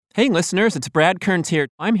Hey, listeners, it's Brad Kearns here.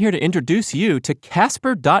 I'm here to introduce you to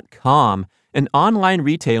Casper.com, an online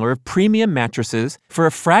retailer of premium mattresses for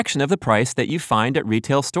a fraction of the price that you find at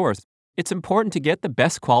retail stores. It's important to get the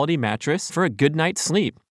best quality mattress for a good night's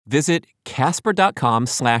sleep. Visit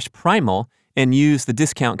Casper.com/primal and use the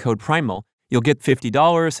discount code PRIMAL. You'll get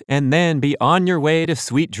 $50 and then be on your way to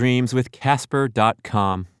sweet dreams with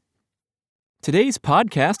Casper.com. Today's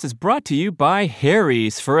podcast is brought to you by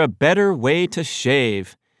Harry's for a better way to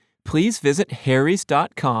shave. Please visit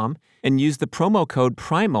harrys.com and use the promo code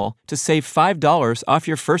PRIMAL to save $5 off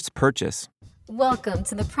your first purchase. Welcome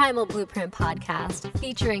to the Primal Blueprint podcast,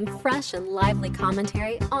 featuring fresh and lively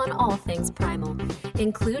commentary on all things primal,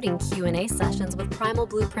 including Q&A sessions with Primal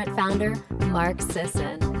Blueprint founder Mark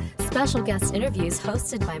Sisson, special guest interviews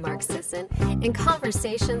hosted by Mark Sisson, and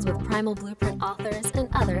conversations with Primal Blueprint authors and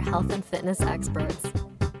other health and fitness experts.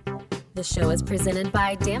 The show is presented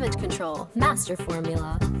by Damage Control Master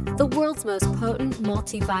Formula, the world's most potent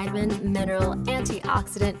multivitamin, mineral,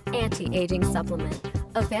 antioxidant, anti-aging supplement,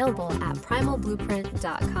 available at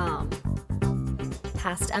primalblueprint.com.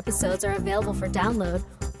 Past episodes are available for download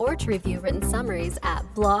or to review written summaries at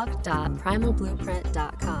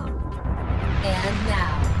blog.primalblueprint.com. And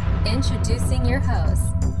now, introducing your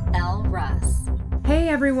host, Elle Russ. Hey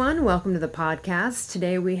everyone, welcome to the podcast.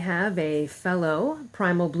 Today we have a fellow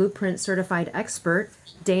Primal Blueprint certified expert,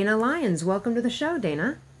 Dana Lyons. Welcome to the show,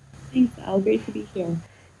 Dana. Thanks, Elle. Great to be here.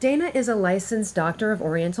 Dana is a licensed doctor of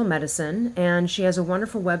Oriental medicine, and she has a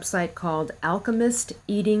wonderful website called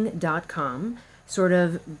alchemisteating.com, sort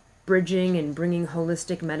of bridging and bringing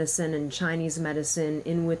holistic medicine and Chinese medicine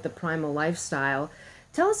in with the primal lifestyle.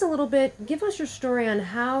 Tell us a little bit, give us your story on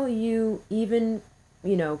how you even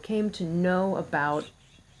came to know about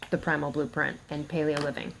the Primal Blueprint and paleo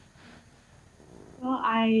living. Well,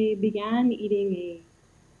 I began eating a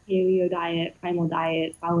paleo diet, primal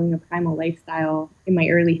diet, following a primal lifestyle in my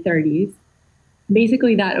early 30s.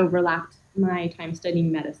 Basically, that overlapped my time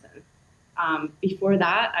studying medicine. Before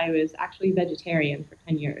that, I was actually vegetarian for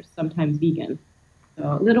 10 years, sometimes vegan.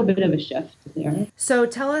 So a little bit of a shift there. So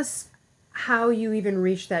tell us how you even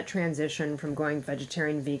reached that transition from going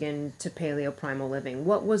vegetarian, vegan to paleo primal living.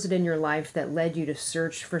 What was it in your life that led you to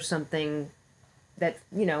search for something that,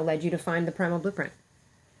 led you to find the Primal Blueprint?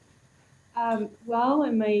 Well,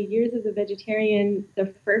 in my years as a vegetarian,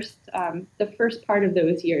 the first part of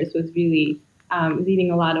those years was really was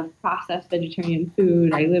eating a lot of processed vegetarian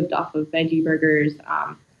food. I lived off of veggie burgers,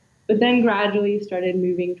 but then gradually started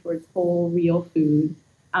moving towards whole, real food.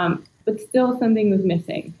 But still something was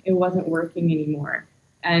missing. It wasn't working anymore.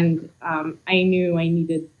 And I knew I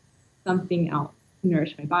needed something else to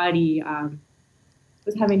nourish my body.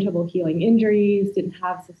 Was having trouble healing injuries, didn't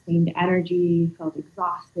have sustained energy, felt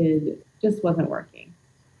exhausted, just wasn't working.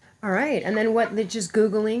 All right. And then what did just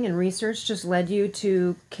Googling and research just led you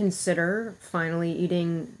to consider finally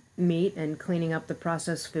eating meat and cleaning up the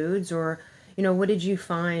processed foods? Or, what did you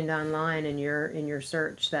find online in your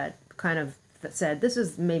search that kind of that said, this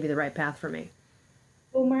is maybe the right path for me?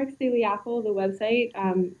 Well, Mark's Daily Apple, the website,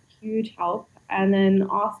 huge help. And then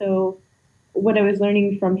also what I was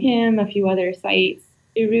learning from him, a few other sites,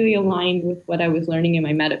 it really aligned with what I was learning in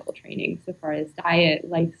my medical training, so far as diet,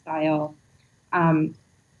 lifestyle. And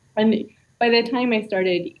by the time I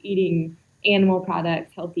started eating animal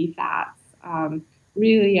products, healthy fats,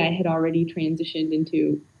 really I had already transitioned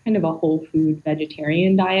into kind of a whole food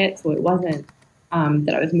vegetarian diet. So it wasn't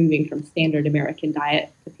that I was moving from standard American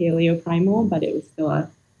diet to paleo primal, but it was still a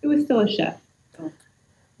shift. So.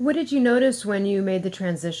 What did you notice when you made the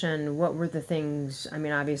transition? What were the things? I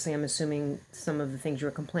mean, obviously, I'm assuming some of the things you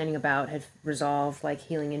were complaining about had resolved, like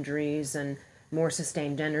healing injuries and more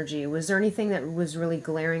sustained energy. Was there anything that was really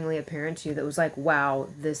glaringly apparent to you that was like, wow,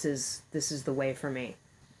 this is the way for me?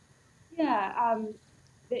 Yeah,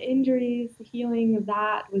 the injuries, the healing of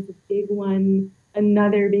that was a big one.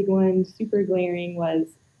 Another big one, super glaring, was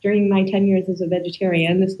during my 10 years as a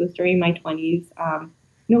vegetarian. This was during my 20s.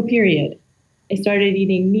 No period. I started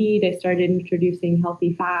eating meat. I started introducing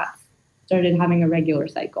healthy fats, started having a regular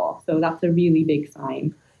cycle. So that's a really big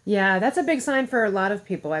sign. Yeah, that's a big sign for a lot of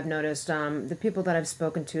people, I've noticed. The people that I've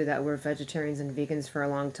spoken to that were vegetarians and vegans for a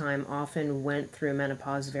long time often went through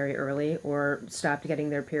menopause very early or stopped getting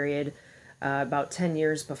their period about 10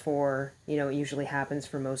 years before, it usually happens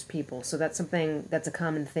for most people. So that's a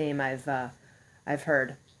common theme I've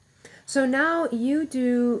heard. So now you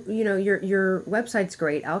do, your website's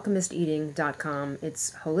great, alchemisteating.com.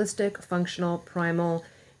 It's holistic, functional, primal.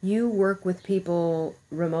 You work with people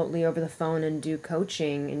remotely over the phone and do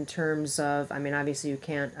coaching in terms of, obviously you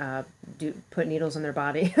can't put needles in their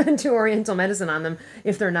body, do Oriental medicine on them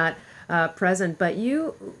if they're not present. But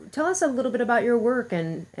you tell us a little bit about your work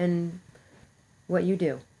and what you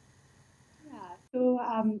do. Yeah.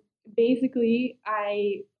 So basically,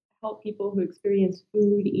 I help people who experience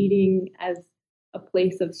food eating as a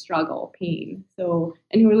place of struggle, pain. So,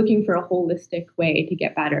 and who are looking for a holistic way to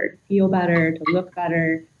get better, to feel better, to look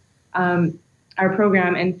better. Our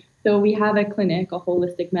program, and so we have a clinic, a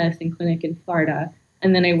holistic medicine clinic in Florida,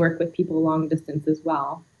 and then I work with people long distance as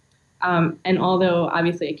well. And although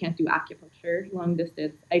obviously I can't do acupuncture long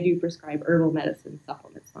distance, I do prescribe herbal medicine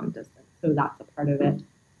supplements long distance. So that's a part of it.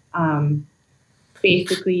 Um,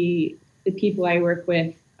 Basically, the people I work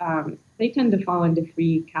with, they tend to fall into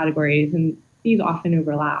three categories, and these often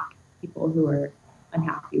overlap. People who are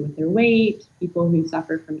unhappy with their weight, people who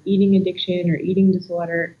suffer from eating addiction or eating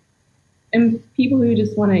disorder, and people who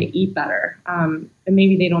just want to eat better. And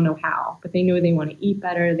maybe they don't know how, but they know they want to eat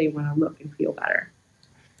better, they want to look and feel better.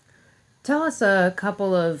 Tell us a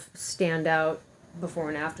couple of standout before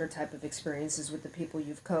and after type of experiences with the people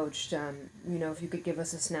you've coached. If you could give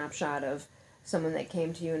us a snapshot of someone that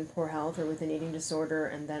came to you in poor health or with an eating disorder,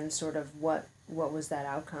 and then sort of what was that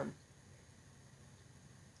outcome?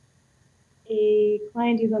 A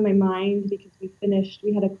client is on my mind because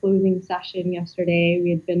we had a closing session yesterday.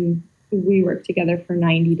 We worked together for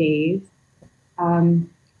 90 days.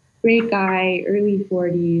 Great guy, early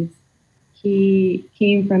 40s. He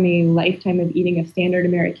came from a lifetime of eating a standard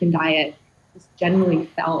American diet, just generally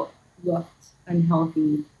looked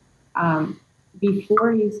unhealthy.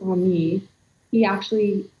 Before he saw me, he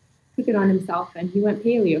actually took it on himself and he went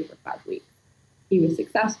paleo for 5 weeks. He was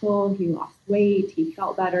successful, he lost weight, he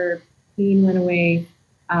felt better, pain went away,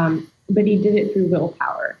 but he did it through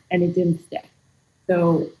willpower and it didn't stick.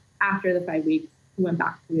 So after the 5 weeks, he went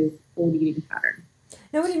back to his old eating pattern.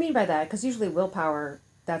 Now, what do you mean by that? Because usually willpower,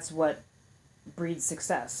 that's what breeds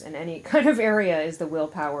success in any kind of area, is the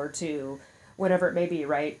willpower to whatever it may be,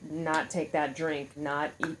 right? Not take that drink,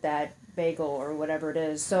 not eat that bagel or whatever it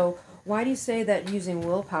is. So why do you say that using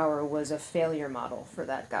willpower was a failure model for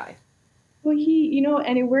that guy? Well,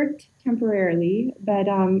 and it worked temporarily, but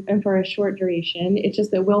and for a short duration. It's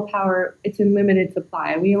just that willpower, it's in limited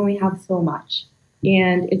supply. We only have so much,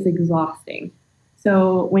 and it's exhausting.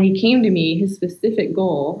 So when he came to me, his specific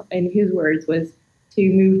goal, in his words, was to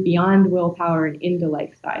move beyond willpower and into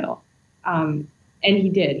lifestyle. And he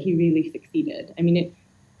did. He really succeeded. I mean,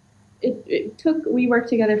 we worked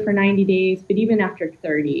together for 90 days, but even after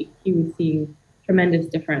 30, he was seeing tremendous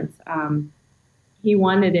difference. He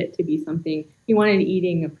wanted it to be something, he wanted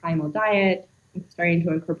eating a primal diet, starting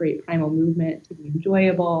to incorporate primal movement to be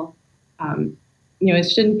enjoyable. It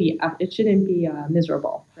shouldn't be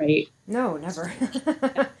miserable, right? No, never.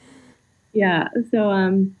 Yeah. So,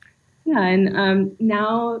 and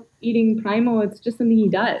now eating primal, it's just something he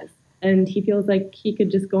does, and he feels like he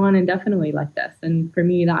could just go on indefinitely like this. And for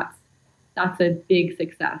me, that's a big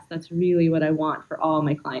success. That's really what I want for all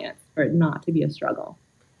my clients, for it not to be a struggle.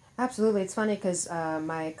 Absolutely. It's funny because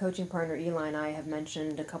my coaching partner, Eli, and I have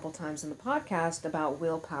mentioned a couple times in the podcast about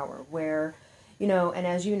willpower, where, and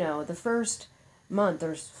as you know, the first month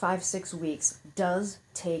or 5-6 weeks does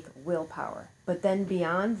take willpower. But then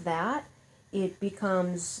beyond that, it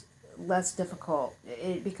becomes less difficult.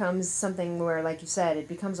 It becomes something where, like you said, it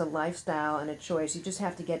becomes a lifestyle and a choice. You just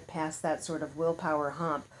have to get past that sort of willpower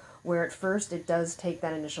hump, where at first it does take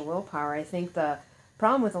that initial willpower. I think the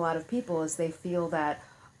problem with a lot of people is they feel that,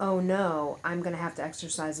 oh no, I'm going to have to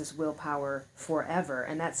exercise this willpower forever.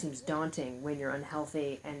 And that seems daunting when you're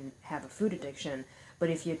unhealthy and have a food addiction. But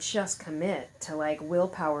if you just commit to like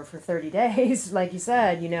willpower for 30 days, like you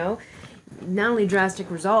said, not only drastic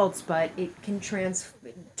results, but it can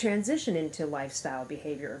transition into lifestyle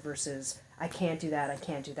behavior versus I can't do that,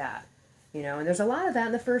 and there's a lot of that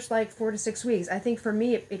in the first 4 to 6 weeks. I think for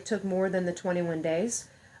me, it took more than the 21 days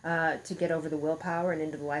to get over the willpower and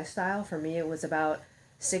into the lifestyle. For me, it was about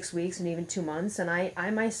 6 weeks and even 2 months, and I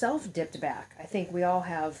myself dipped back. I think we all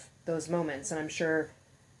have those moments, and I'm sure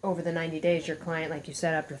over the 90 days, your client, like you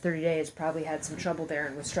said, after 30 days, probably had some trouble there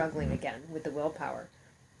and was struggling again with the willpower.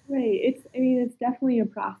 Right. It's definitely a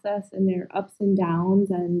process, and there are ups and downs,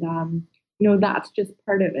 and that's just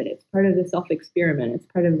part of it. It's part of the self-experiment. It's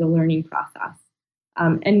part of the learning process.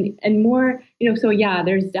 And more, so yeah,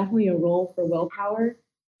 there's definitely a role for willpower.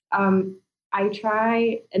 I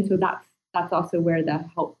try, and so that's also where the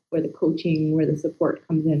help, where the coaching, where the support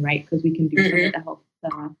comes in, right? Because we can do some of the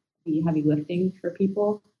help, the heavy lifting for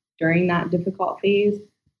people during that difficult phase.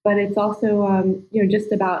 But it's also,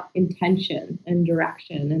 just about intention and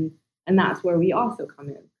direction, and that's where we also come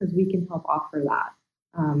in, because we can help offer that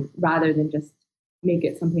rather than just make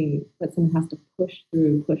it something that someone has to push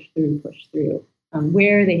through.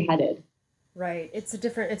 where are they headed? Right. It's a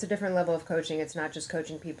different level of coaching. It's not just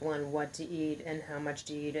coaching people on what to eat and how much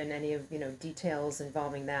to eat and any of, details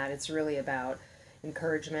involving that. It's really about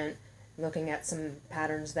encouragement, looking at some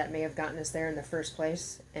patterns that may have gotten us there in the first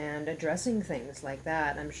place and addressing things like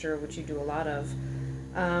that. I'm sure what you do a lot of.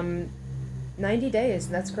 90 days,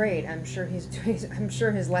 that's great. I'm sure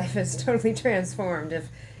his life is totally transformed.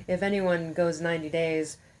 If anyone goes 90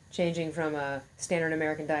 days changing from a standard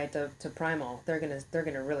American diet to primal, they're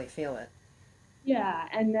gonna really feel it. Yeah,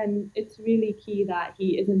 and then it's really key that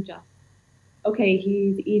he isn't just, okay,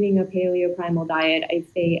 he's eating a paleo primal diet, I'd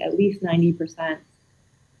say at least 90%,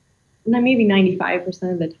 maybe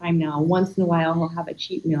 95% of the time now. Once in a while, he'll have a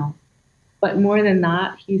cheat meal. But more than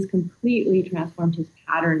that, he's completely transformed his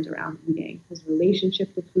patterns around eating, his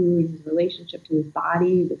relationship to food, his relationship to his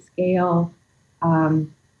body, the scale. When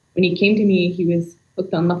he came to me, he was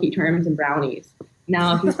hooked on Lucky Charms and brownies.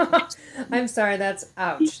 Now he's I'm sorry, that's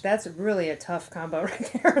ouch. That's really a tough combo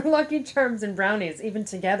right there. Lucky Charms and brownies, even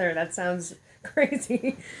together, that sounds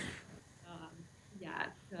crazy. yeah,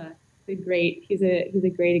 it's a great. He's a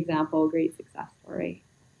great example, great success story.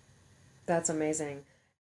 That's amazing.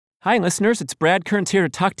 Hi, listeners. It's Brad Kearns here to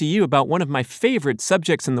talk to you about one of my favorite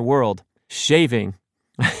subjects in the world, shaving.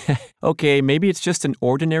 Okay, maybe it's just an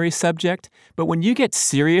ordinary subject, but when you get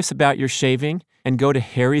serious about your shaving and go to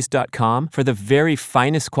harrys.com for the very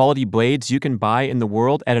finest quality blades you can buy in the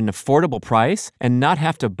world at an affordable price and not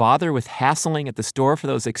have to bother with hassling at the store for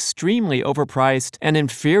those extremely overpriced and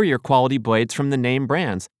inferior quality blades from the name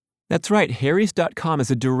brands. That's right, harrys.com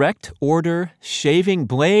is a direct order shaving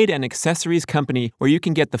blade and accessories company where you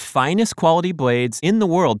can get the finest quality blades in the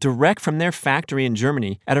world direct from their factory in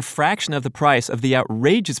Germany at a fraction of the price of the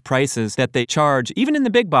outrageous prices that they charge, even in the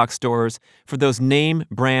big box stores, for those name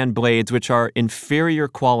brand blades which are inferior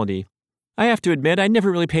quality. I have to admit, I never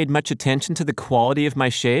really paid much attention to the quality of my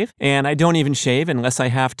shave, and I don't even shave unless I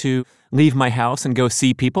have to leave my house and go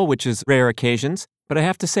see people, which is rare occasions. But I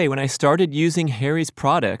have to say, when I started using Harry's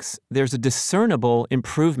products, there's a discernible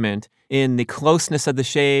improvement in the closeness of the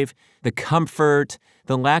shave, the comfort,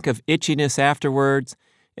 the lack of itchiness afterwards,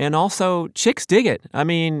 and also chicks dig it. I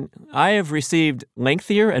mean, I have received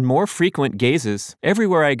lengthier and more frequent gazes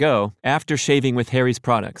everywhere I go after shaving with Harry's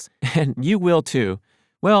products, and you will too.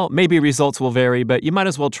 Well, maybe results will vary, but you might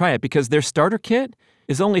as well try it because their starter kit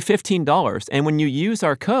is only $15, and when you use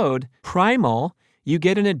our code PRIMAL, you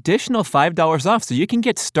get an additional $5 off, so you can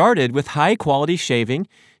get started with high-quality shaving,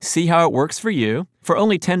 see how it works for you, for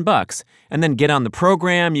only $10, and then get on the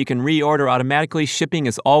program. You can reorder automatically. Shipping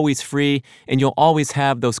is always free, and you'll always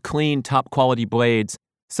have those clean, top-quality blades.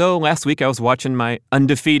 So last week I was watching my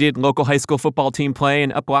undefeated local high school football team play,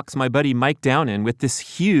 and up walks my buddy Mike Downen with this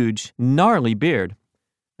huge, gnarly beard.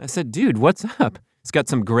 I said, dude, what's up? He's got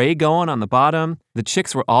some gray going on the bottom. The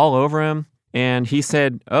chicks were all over him, and he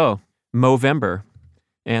said, oh, Movember.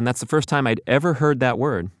 And that's the first time I'd ever heard that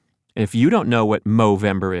word. If you don't know what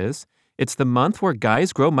Movember is, it's the month where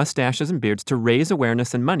guys grow mustaches and beards to raise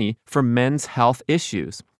awareness and money for men's health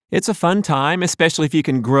issues. It's a fun time, especially if you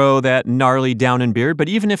can grow that gnarly down and beard, but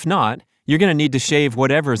even if not, you're going to need to shave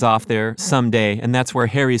whatever's off there someday, and that's where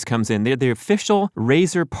Harry's comes in. They're the official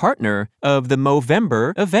razor partner of the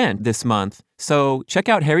Movember event this month. So check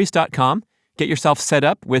out harrys.com, get yourself set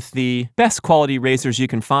up with the best quality razors you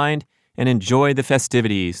can find, and enjoy the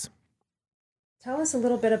festivities. Tell us a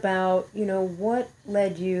little bit about, what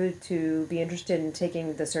led you to be interested in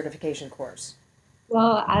taking the certification course?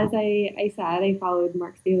 Well, as I said, I followed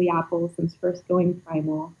Mark's Daily Apple since first going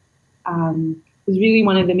primal. It was really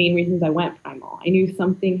one of the main reasons I went primal. I knew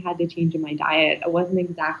something had to change in my diet. I wasn't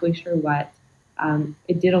exactly sure what.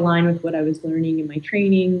 It did align with what I was learning in my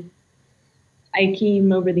training. I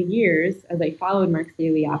came over the years, as I followed Mark's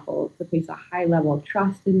Daily Apple, to place a high level of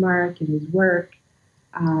trust in Mark and his work.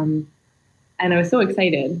 And I was so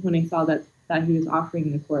excited when I saw that he was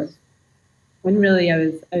offering the course. When really I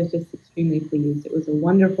was just extremely pleased. It was a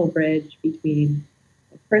wonderful bridge between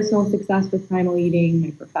my personal success with primal eating,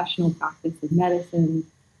 my professional practice of medicine,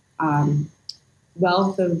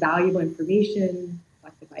 wealth of valuable information,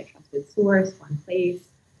 collected by a trusted source, one place.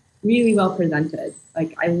 Really well presented.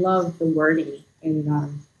 Like, I love the wording,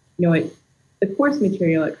 and the course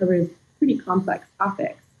material, it covers pretty complex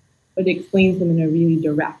topics, but it explains them in a really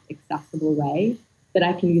direct, accessible way that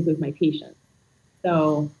I can use with my patients.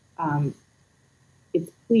 So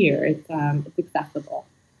it's clear, it's accessible.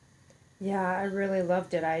 Yeah, I really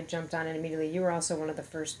loved it. I jumped on it immediately. You were also one of the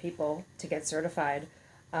first people to get certified,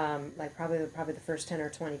 like probably the first 10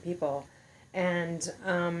 or 20 people, and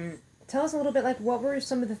Tell us a little bit, like, what were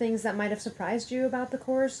some of the things that might have surprised you about the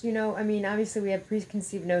course? I mean, obviously we have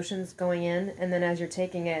preconceived notions going in, and then as you're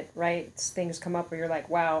taking it, right, things come up where you're like,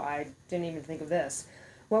 wow, I didn't even think of this.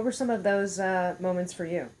 What were some of those moments for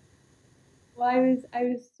you? Well, I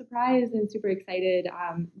was surprised and super excited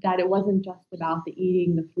that it wasn't just about the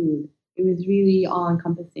eating the food. It was really all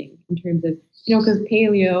encompassing in terms of, because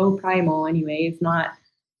paleo primal anyway is not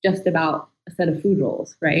just about a set of food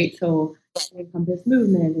rules, right? So it encompasses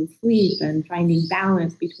movement and sleep and finding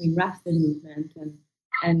balance between rest and movement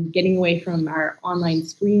and getting away from our online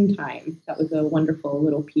screen time. That was a wonderful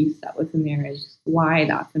little piece that was in there, and why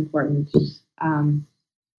that's important.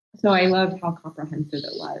 So I loved how comprehensive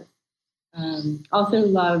it was. Also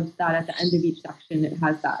loved that at the end of each section, it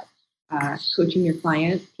has that coaching your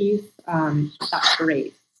client piece. That's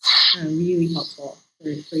great. Really helpful for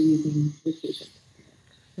using the patient.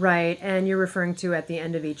 Right, and you're referring to at the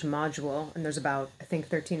end of each module, and there's about, I think,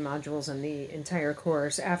 13 modules in the entire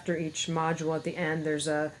course. After each module at the end, there's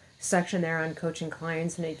a section there on coaching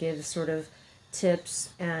clients, and it gives sort of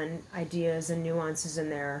tips and ideas and nuances in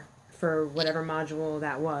there for whatever module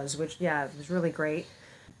that was, which, yeah, it was really great.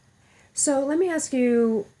 So let me ask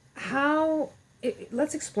you,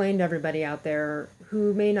 let's explain to everybody out there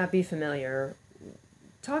who may not be familiar,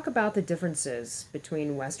 talk about the differences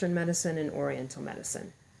between Western medicine and Oriental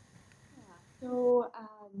medicine. So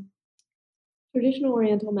traditional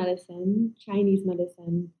Oriental medicine, Chinese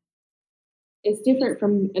medicine, is different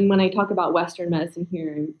from, and when I talk about Western medicine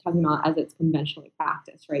here, I'm talking about as it's conventionally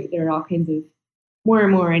practiced, right? There are all kinds of, more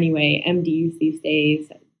and more anyway, MDs these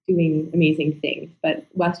days doing amazing things, but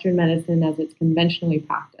Western medicine as it's conventionally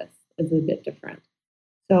practiced is a bit different.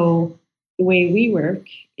 So the way we work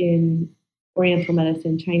in Oriental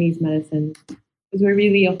medicine, Chinese medicine, is we're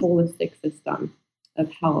really a holistic system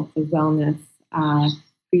of health, of wellness,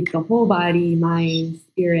 treats the whole body, mind,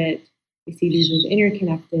 spirit. We see these as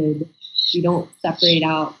interconnected. We don't separate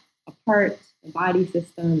out a part, a body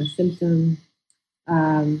system, a symptom.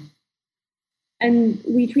 And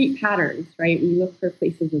we treat patterns, right? We look for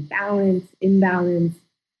places of balance, imbalance.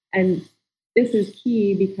 And this is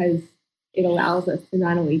key because it allows us to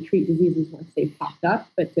not only treat diseases once they've popped up,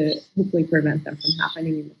 but to hopefully prevent them from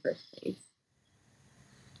happening in the first place.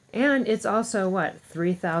 And it's also,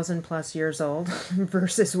 3,000 plus years old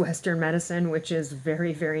versus Western medicine, which is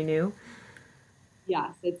very, very new.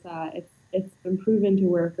 Yes, it's been proven to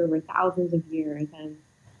work over thousands of years, and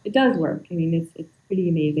it does work. I mean, it's pretty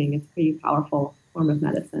amazing. It's a pretty powerful form of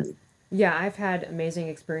medicine. Yeah, I've had amazing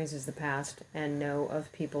experiences in the past and know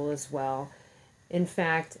of people as well. In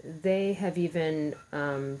fact, they have even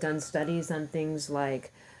done studies on things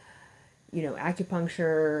like,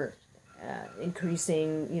 acupuncture,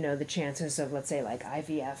 increasing, the chances of, let's say, like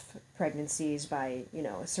IVF pregnancies by,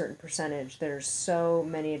 a certain percentage. There's so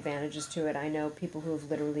many advantages to it. I know people who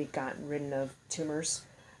have literally gotten rid of tumors,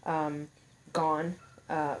 gone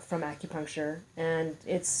from acupuncture, and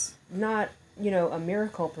it's not, a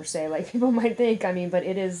miracle per se, like people might think. I mean, but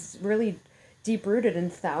it is really deep rooted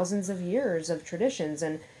in thousands of years of traditions.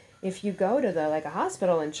 And if you go to a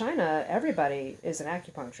hospital in China, everybody is an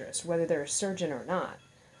acupuncturist, whether they're a surgeon or not.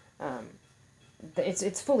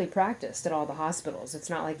 It's fully practiced at all the hospitals. It's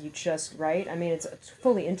not like you just, right? I mean, it's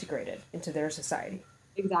fully integrated into their society.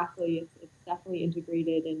 Exactly. It's definitely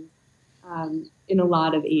integrated in a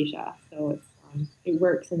lot of Asia. So it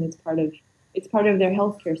works, and it's part of their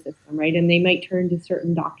healthcare system, right? And they might turn to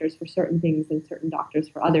certain doctors for certain things and certain doctors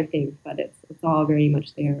for other things, but it's all very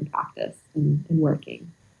much there in practice and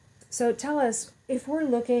working. So tell us, if we're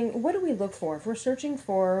looking, what do we look for if we're searching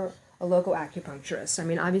for a local acupuncturist? I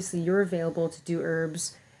mean, obviously you're available to do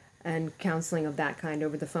herbs and counseling of that kind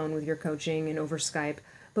over the phone with your coaching and over Skype.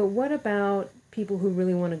 But what about people who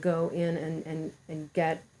really want to go in and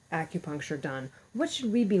get acupuncture done? What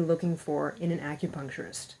should we be looking for in an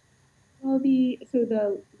acupuncturist? Well, the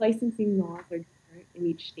licensing laws are different in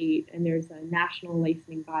each state, and there's a national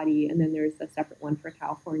licensing body, and then there's a separate one for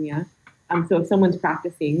California. So if someone's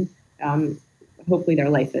practicing, hopefully they're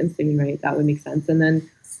licensed. I mean, right, that would make sense. And then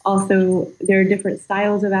also there are different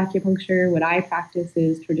styles of acupuncture. What I practice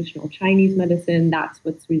is traditional Chinese medicine. That's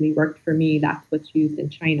what's really worked for me. That's what's used in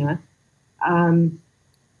China.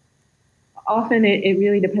 Often it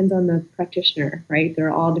really depends on the practitioner, right? There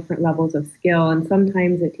are all different levels of skill, and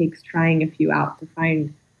sometimes it takes trying a few out to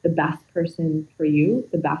find the best person for you,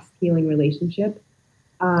 the best healing relationship.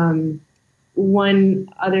 One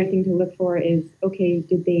other thing to look for is, okay,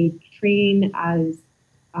 did they train as,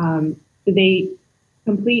 did they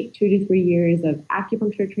complete 2 to 3 years of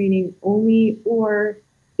acupuncture training only, or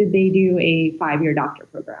did they do a 5-year doctor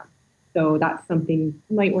program? So that's something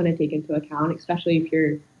you might want to take into account, especially if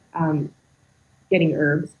you're getting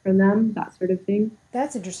herbs from them, that sort of thing.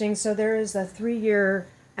 That's interesting. So there is a 3-year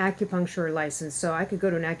acupuncture license. So I could go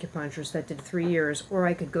to an acupuncturist that did 3 years, or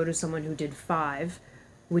I could go to someone who did 5,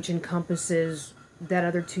 which encompasses that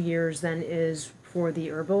other 2 years then is for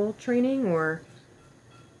the herbal training, or?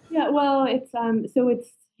 Yeah, well, it's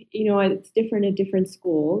different at different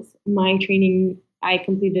schools. My training, I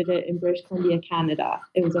completed it in British Columbia, Canada.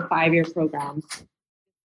 It was a 5-year program.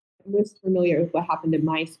 I was familiar with what happened in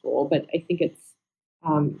my school, but I think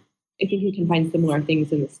you can find similar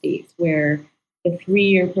things in the States where the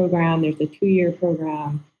 3-year program, there's a 2-year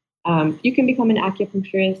program. You can become an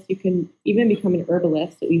acupuncturist. You can even become an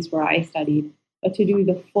herbalist, at least where I studied. But to do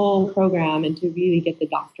the full program and to really get the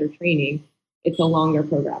doctor training, it's a longer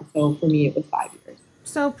program. So for me, it was 5 years.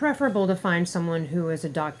 So preferable to find someone who is a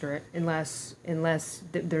doctorate, unless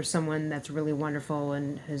there's someone that's really wonderful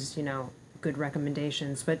and has, good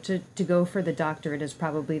recommendations. But to go for the doctorate is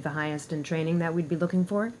probably the highest in training that we'd be looking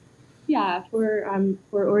for. Yeah, for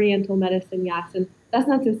Oriental medicine, yes. And that's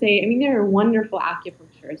not to say, there are wonderful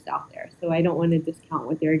acupuncturists out there, so I don't want to discount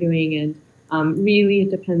what they're doing. And really, it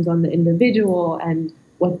depends on the individual and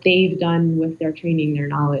what they've done with their training, their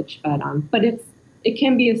knowledge. But it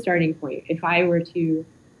can be a starting point. If I were to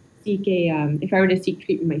seek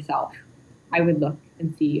treatment myself, I would look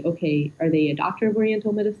and see, okay, are they a doctor of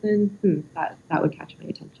Oriental medicine? That would catch my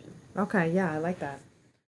attention. Okay, yeah, I like that.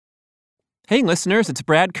 Hey listeners, it's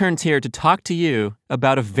Brad Kearns here to talk to you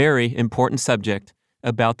about a very important subject,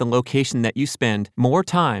 about the location that you spend more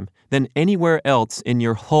time than anywhere else in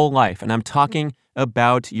your whole life. And I'm talking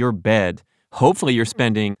about your bed. Hopefully you're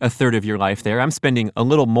spending a third of your life there. I'm spending a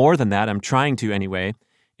little more than that. I'm trying to anyway.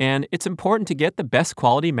 And it's important to get the best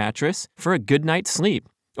quality mattress for a good night's sleep,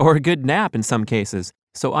 or a good nap in some cases.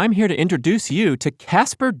 So I'm here to introduce you to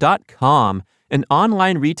Casper.com, an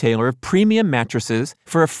online retailer of premium mattresses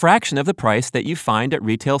for a fraction of the price that you find at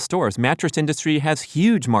retail stores. Mattress industry has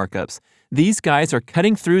huge markups. These guys are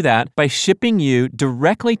cutting through that by shipping you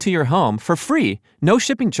directly to your home for free, no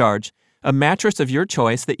shipping charge, a mattress of your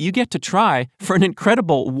choice that you get to try for an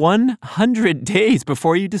incredible 100 days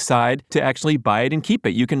before you decide to actually buy it and keep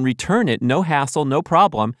it. You can return it, no hassle, no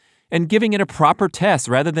problem, and giving it a proper test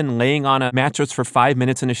rather than laying on a mattress for 5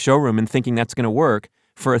 minutes in a showroom and thinking that's going to work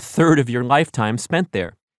for a third of your lifetime spent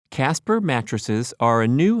there. Casper mattresses are a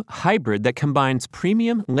new hybrid that combines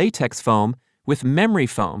premium latex foam with memory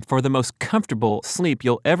foam for the most comfortable sleep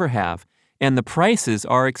you'll ever have. And the prices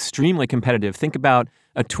are extremely competitive. Think about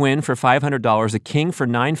a twin for $500, a king for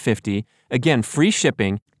 $950. Again, free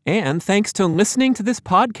shipping. And thanks to listening to this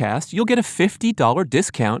podcast, you'll get a $50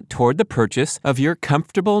 discount toward the purchase of your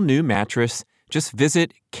comfortable new mattress. Just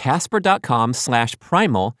visit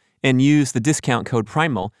Casper.com/primal and use the discount code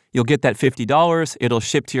PRIMAL. You'll get that $50. It'll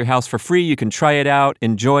ship to your house for free. You can try it out,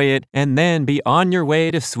 enjoy it, and then be on your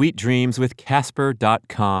way to sweet dreams with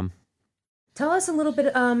Casper.com. Tell us a little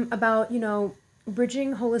bit about,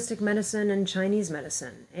 bridging holistic medicine and Chinese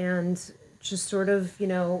medicine, and just sort of,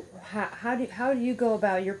 how do you go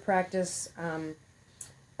about your practice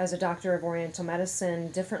as a doctor of Oriental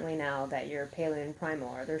medicine differently now that you're paleo and primal?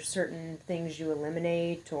 Are there certain things you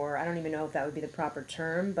eliminate, or I don't even know if that would be the proper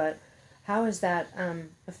term, but how has that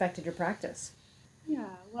affected your practice? Yeah,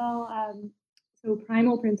 well, so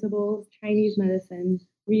primal principles, Chinese medicine,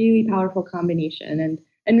 really powerful combination,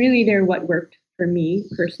 and really they're what worked for me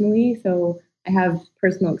personally. So I have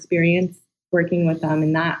personal experience working with them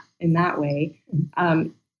in that way.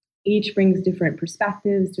 Each brings different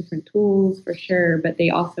perspectives, different tools for sure, but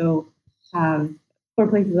they also have 4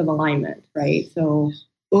 places of alignment, right? So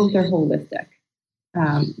both are holistic.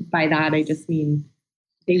 By that, I just mean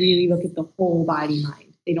they really look at the whole body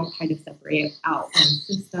mind. They don't try to separate out one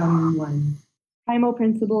system, one primal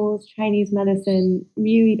principles, Chinese medicine,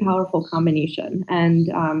 really powerful combination.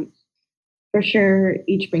 And for sure,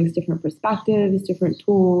 each brings different perspectives, different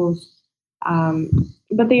tools,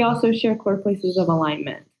 but they also share core places of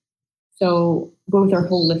alignment. So both are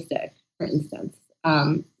holistic, for instance.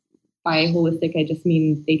 By holistic, I just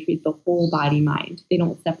mean they treat the whole body mind. They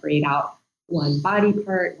don't separate out one body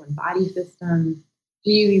part, one body system,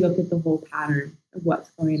 really look at the whole pattern of what's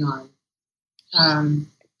going on.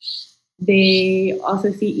 They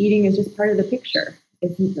also see eating as just part of the picture.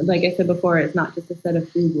 It's, like I said before, it's not just a set of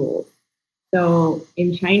food rules. So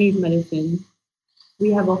in Chinese medicine,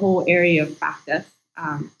 we have a whole area of practice.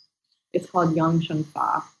 It's called Yang Sheng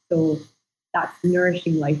Fa. So that's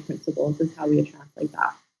nourishing life principles is how we would translate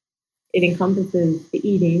that. It encompasses the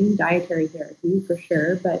eating, dietary therapy for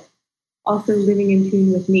sure, but also living in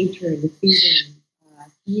tune with nature, the seasons,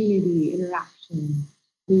 community, interaction,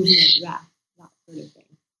 movement, rest, that sort of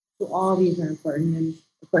thing. So all these are important. And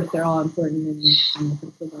of course, they're all important in the primal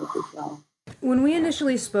principles as well. When we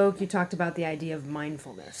initially spoke, you talked about the idea of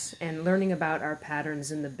mindfulness and learning about our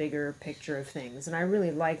patterns in the bigger picture of things. And I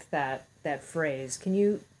really liked that phrase. Can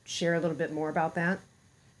you share a little bit more about that?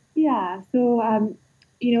 Yeah. So,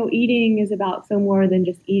 eating is about so more than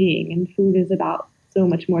just eating, and food is about so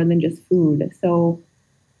much more than just food. So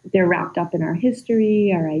they're wrapped up in our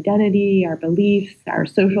history, our identity, our beliefs, our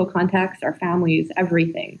social context, our families,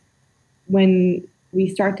 everything. When we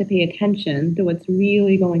start to pay attention to what's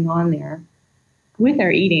really going on there with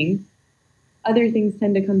our eating, other things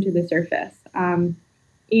tend to come to the surface. And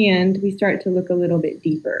we start to look a little bit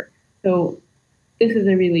deeper. So this is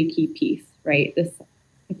a really key piece, right? This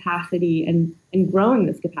capacity and growing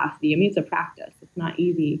this capacity. I mean, it's a practice. It's not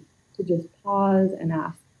easy to just pause and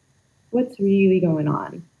ask, what's really going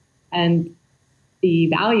on? And the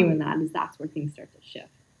value in that is that's where things start to shift.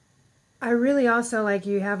 I really also like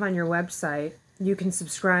you have on your website, you can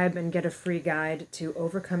subscribe and get a free guide to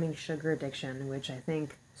overcoming sugar addiction, which I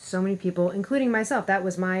think so many people, including myself, that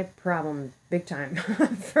was my problem big time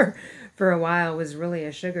for a while, was really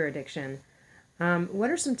a sugar addiction. What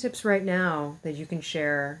are some tips right now that you can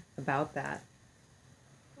share about that?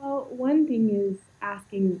 Well, one thing is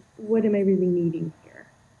asking, what am I really needing here?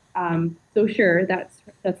 So sure, that's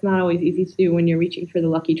not always easy to do when you're reaching for the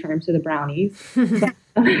Lucky Charms or the brownies.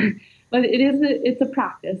 But it's a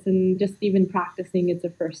practice, and just even practicing, it's a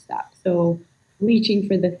first step. So reaching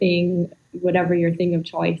for the thing, whatever your thing of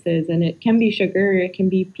choice is, and it can be sugar, it can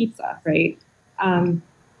be pizza, right?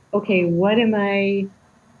 Okay, what am I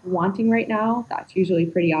wanting right now? That's usually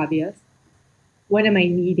pretty obvious. What am I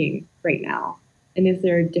needing right now? And is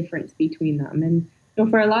there a difference between them? And so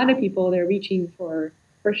for a lot of people, they're reaching for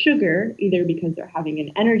sugar, either because they're having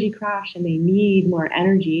an energy crash and they need more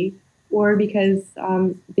energy, or because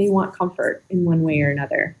they want comfort in one way or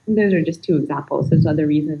another. And those are just two examples. There's other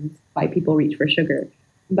reasons why people reach for sugar.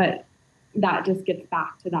 But that just gets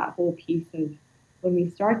back to that whole piece of when we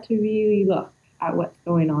start to really look at what's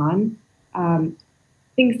going on,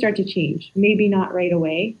 things start to change. Maybe not right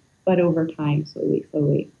away, but over time,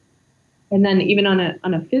 slowly. And then even on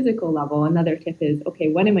a physical level, another tip is, okay,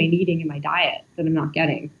 what am I needing in my diet that I'm not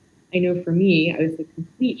getting? I know for me, I was a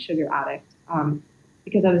complete sugar addict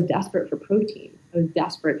because I was desperate for protein. I was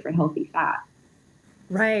desperate for healthy fat.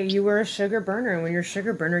 Right, you were a sugar burner. And when you're a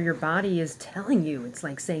sugar burner, your body is telling you. It's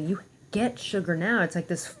like saying, you get sugar now. It's like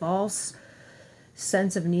this false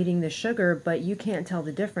sense of needing the sugar, but you can't tell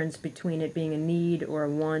the difference between it being a need or a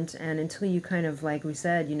want. And until you kind of, like we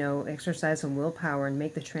said, exercise some willpower and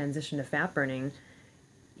make the transition to fat burning,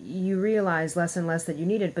 you realize less and less that you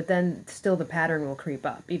need it, but then still the pattern will creep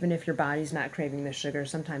up. Even if your body's not craving the sugar,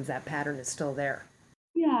 sometimes that pattern is still there.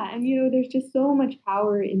 Yeah, and there's just so much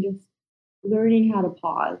power in just learning how to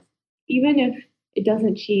pause. Even if it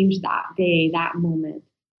doesn't change that day, that moment,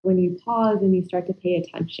 when you pause and you start to pay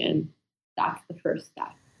attention, that's the first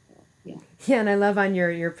step. So, yeah. Yeah, and I love on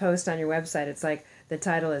your post on your website, it's like the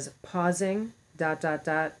title is pausing ...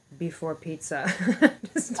 before pizza.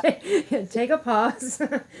 Just take a pause.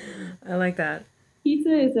 I like that.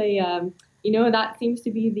 Pizza is that seems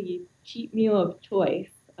to be the cheap meal of choice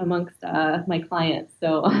amongst my clients.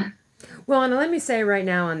 So, well, and let me say right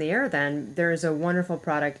now on the air, then there's a wonderful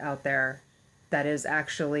product out there that is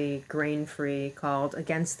actually grain-free called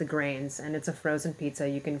Against the Grains, and it's a frozen pizza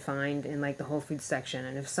you can find in like the Whole Foods section.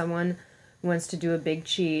 And if someone wants to do a big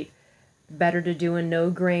cheat, better to do a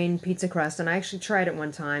no-grain pizza crust. And I actually tried it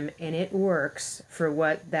one time, and it works for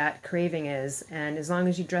what that craving is. And as long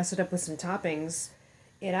as you dress it up with some toppings,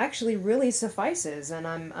 it actually really suffices. And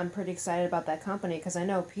I'm pretty excited about that company because I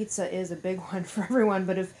know pizza is a big one for everyone.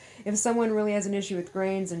 But if someone really has an issue with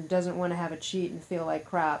grains and doesn't want to have a cheat and feel like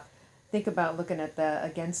crap, think about looking at the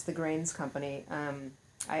Against the Grains company.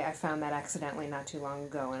 I found that accidentally not too long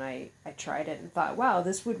ago, and I tried it and thought, wow,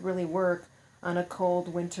 this would really work on a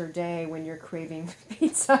cold winter day when you're craving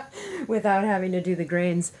pizza without having to do the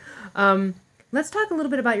grains. Let's talk a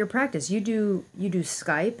little bit about your practice. You do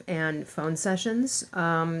Skype and phone sessions.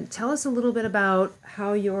 Tell us a little bit about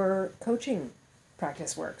how your coaching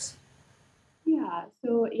practice works. Yeah,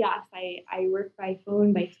 so yes, I work by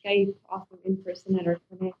phone, by Skype, also in person at our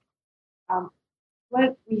clinic.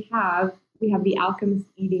 What we have the Alchemist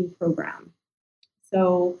Eating Program.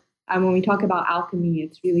 So when we talk about alchemy,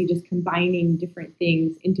 it's really just combining different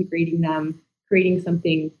things, integrating them, creating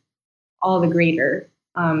something all the greater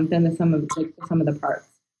than the sum of the parts.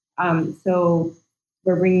 So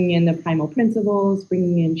we're bringing in the primal principles,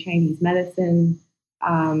 bringing in Chinese medicine,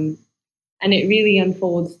 and it really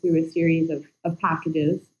unfolds through a series of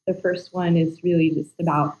packages. The first one is really just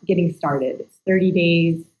about getting started. It's 30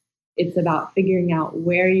 days. It's about figuring out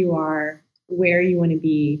where you are, where you want to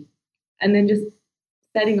be, and then just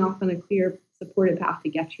setting off on a clear, supported path to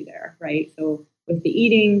get you there, right? So with the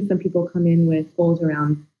eating, some people come in with goals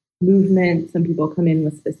around movement. Some people come in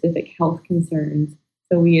with specific health concerns.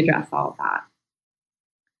 So we address all of that.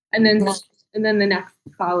 And then the next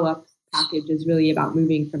follow-up package is really about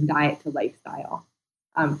moving from diet to lifestyle.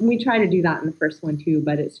 We try to do that in the first one too,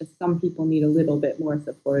 but it's just some people need a little bit more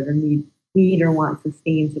support or need or want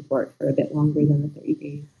sustained support for a bit longer than the 30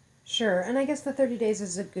 days. Sure, and I guess the 30 days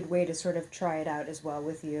is a good way to sort of try it out as well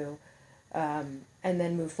with you, and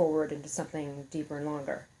then move forward into something deeper and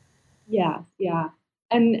longer. Yeah.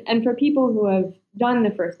 And for people who have done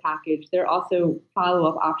the first package, there are also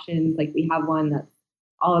follow-up options. Like we have one that's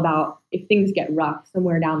all about if things get rough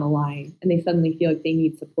somewhere down the line and they suddenly feel like they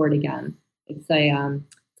need support again. It's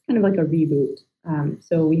it's kind of like a reboot.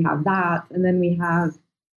 So we have that, and then we have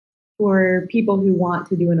for people who want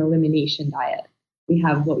to do an elimination diet, we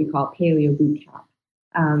have what we call paleo boot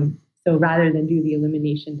camp. So rather than do the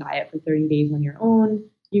elimination diet for 30 days on your own,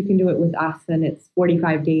 you can do it with us, and it's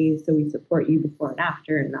 45 days. So we support you before and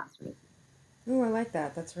after, and that sort of thing. Ooh, I like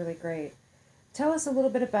that. That's really great. Tell us a little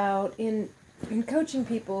bit about in coaching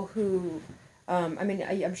people who,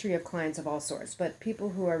 I'm sure you have clients of all sorts, but people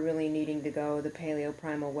who are really needing to go the paleo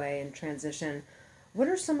primal way and transition. What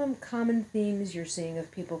are some common themes you're seeing of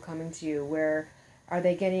people coming to you? Where are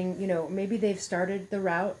they getting, maybe they've started the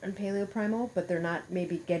route on paleo primal, but they're not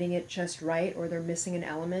maybe getting it just right, or they're missing an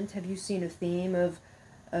element? Have you seen a theme of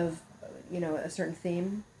a certain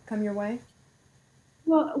theme come your way?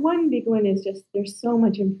 Well, one big one is just there's so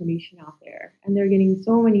much information out there, and they're getting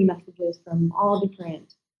so many messages from all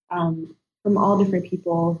different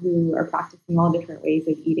people who are practicing all different ways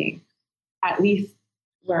of eating. At least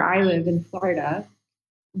where I live in Florida,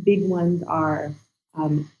 big ones are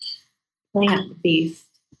plant-based,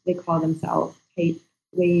 they call themselves, type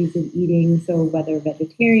ways of eating. So whether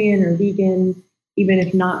vegetarian or vegan, even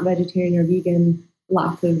if not vegetarian or vegan,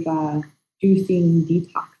 lots of juicing,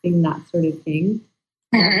 detoxing, that sort of thing.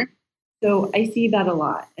 Mm-hmm. So I see that a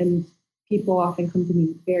lot, and people often come to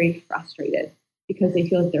me very frustrated because they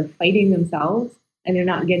feel like they're fighting themselves and they're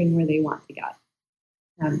not getting where they want to get.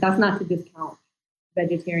 That's not to discount a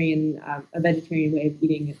vegetarian way of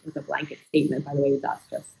eating is a blanket statement, by the way. That's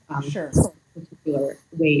just particular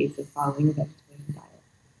ways of following a vegetarian diet.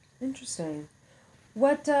 Interesting.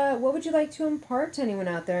 What would you like to impart to anyone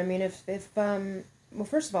out there? I mean, if well,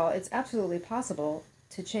 first of all, it's absolutely possible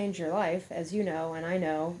to change your life, as you know, and I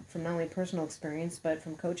know from not only personal experience, but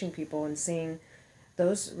from coaching people and seeing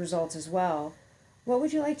those results as well. What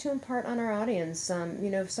would you like to impart on our audience?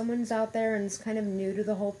 If someone's out there and is kind of new to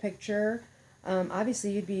the whole picture,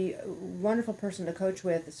 obviously you'd be a wonderful person to coach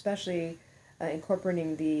with, especially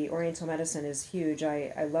incorporating the Oriental medicine is huge.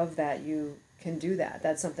 I love that you can do that.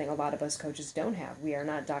 That's something a lot of us coaches don't have. We are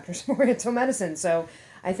not doctors of Oriental medicine. So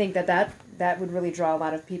I think that would really draw a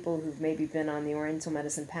lot of people who've maybe been on the Oriental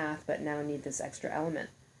medicine path but now need this extra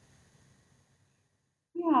element.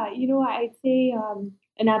 Yeah, I'd say,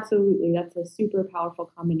 and absolutely, that's a super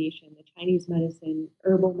powerful combination, the Chinese medicine,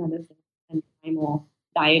 herbal medicine, and primal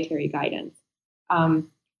dietary guidance.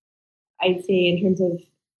 I'd say in terms of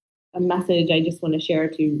a message I just want to share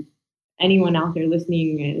to anyone out there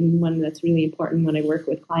listening, and one that's really important when I work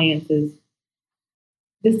with clients is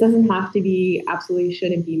this doesn't have to be, absolutely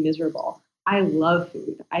shouldn't be miserable. I love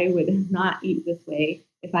food. I would not eat this way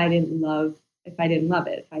if I didn't love it, if I didn't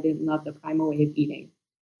love the primal way of eating.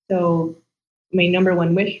 So my number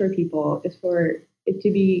one wish for people is for it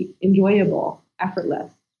to be enjoyable,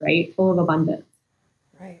 effortless, right? Full of abundance.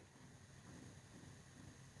 Right.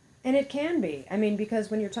 And it can be. I mean,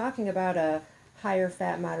 because when you're talking about a higher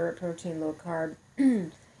fat, moderate protein, low carb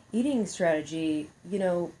eating strategy,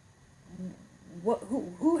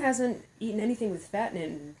 who hasn't eaten anything with fat in it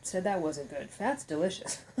and said that wasn't good? Fat's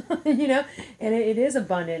delicious, and it is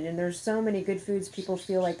abundant, and there's so many good foods people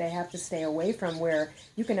feel like they have to stay away from, where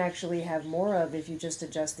you can actually have more of if you just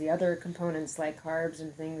adjust the other components like carbs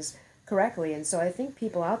and things correctly. And so I think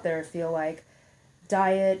people out there feel like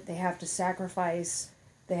diet, they have to sacrifice,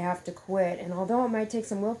 they have to quit, and although it might take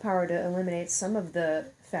some willpower to eliminate some of the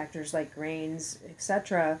factors like grains,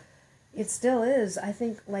 etc., it still is, I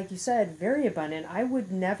think, like you said, very abundant. I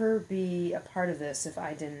would never be a part of this if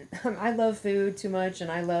I didn't. I love food too much,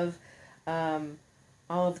 and I love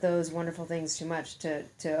all of those wonderful things too much to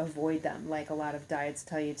avoid them, like a lot of diets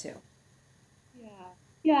tell you to.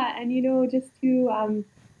 Yeah, and just to,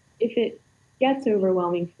 if it gets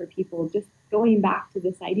overwhelming for people, just going back to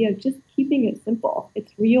this idea of just keeping it simple.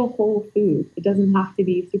 It's real whole food. It doesn't have to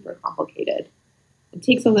be super complicated. It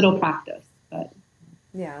takes a little practice, but...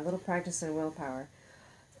 Yeah, a little practice and willpower.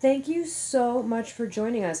 Thank you so much for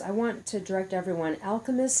joining us. I want to direct everyone,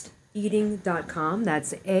 alchemisteating.com.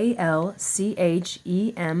 That's ALCHEMIST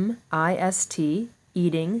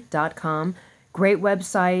eating.com. Great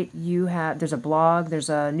website. There's a blog, there's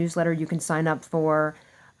a newsletter you can sign up for.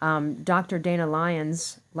 Dr. Dana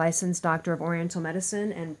Lyons, licensed doctor of Oriental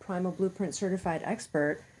Medicine and Primal Blueprint certified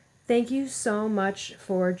expert. Thank you so much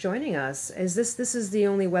for joining us. This is the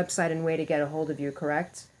only website and way to get a hold of you,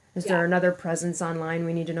 correct? Is there another presence online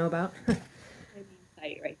we need to know about? My main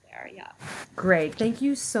site right there, yeah. Great. Thank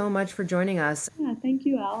you so much for joining us. Yeah, thank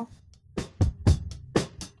you, Al.